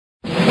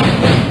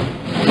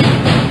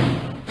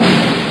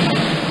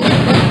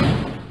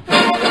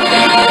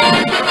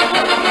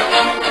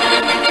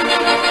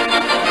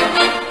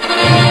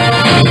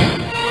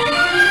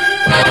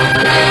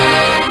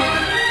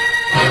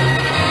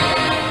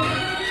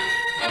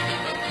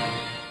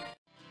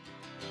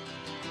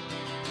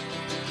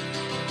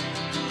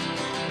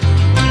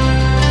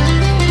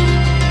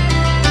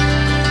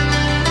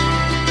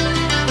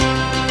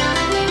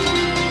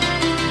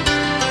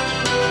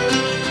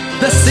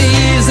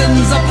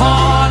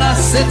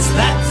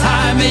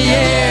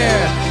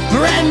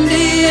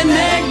and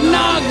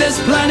eggnog, there's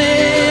plenty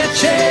of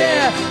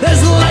cheer.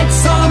 There's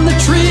lights on the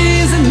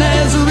trees and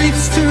there's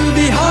wreaths to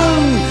be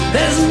hung.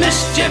 There's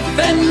mischief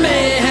and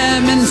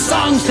mayhem and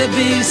songs to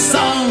be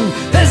sung.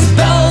 There's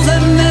bells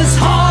and there's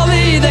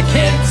holly, the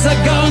kids are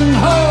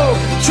gung-ho.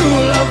 True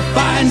love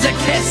finds a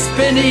kiss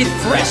beneath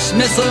fresh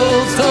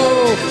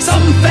mistletoe.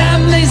 Some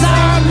families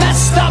are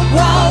messed up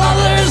while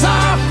others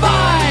are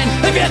fine.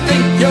 If you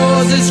think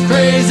yours is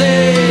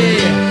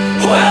crazy,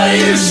 well,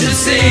 you should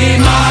see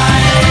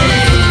mine.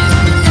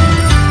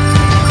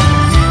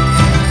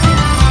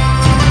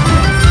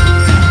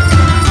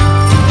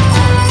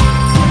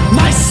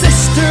 My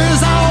sisters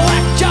are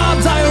whack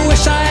jobs, I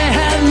wish I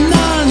had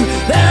none.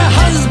 Their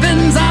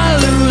husbands are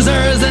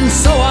losers and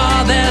so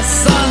are their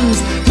sons.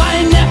 My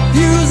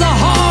nephew's a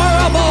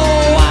horrible,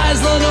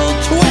 wise little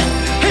twit.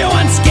 He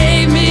once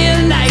gave me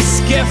a nice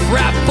gift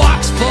wrap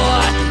box full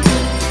of.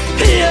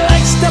 He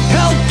likes to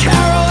pelt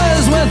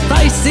carolers with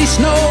icy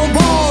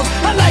snowballs.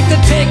 I'd like to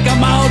take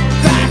him out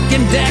back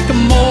and deck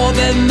more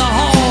than the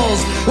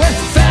halls. With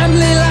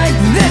family like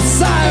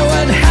this, I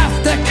would have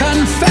to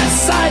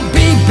confess I'd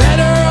be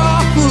better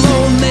off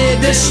lonely,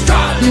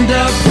 distraught and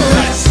depressed.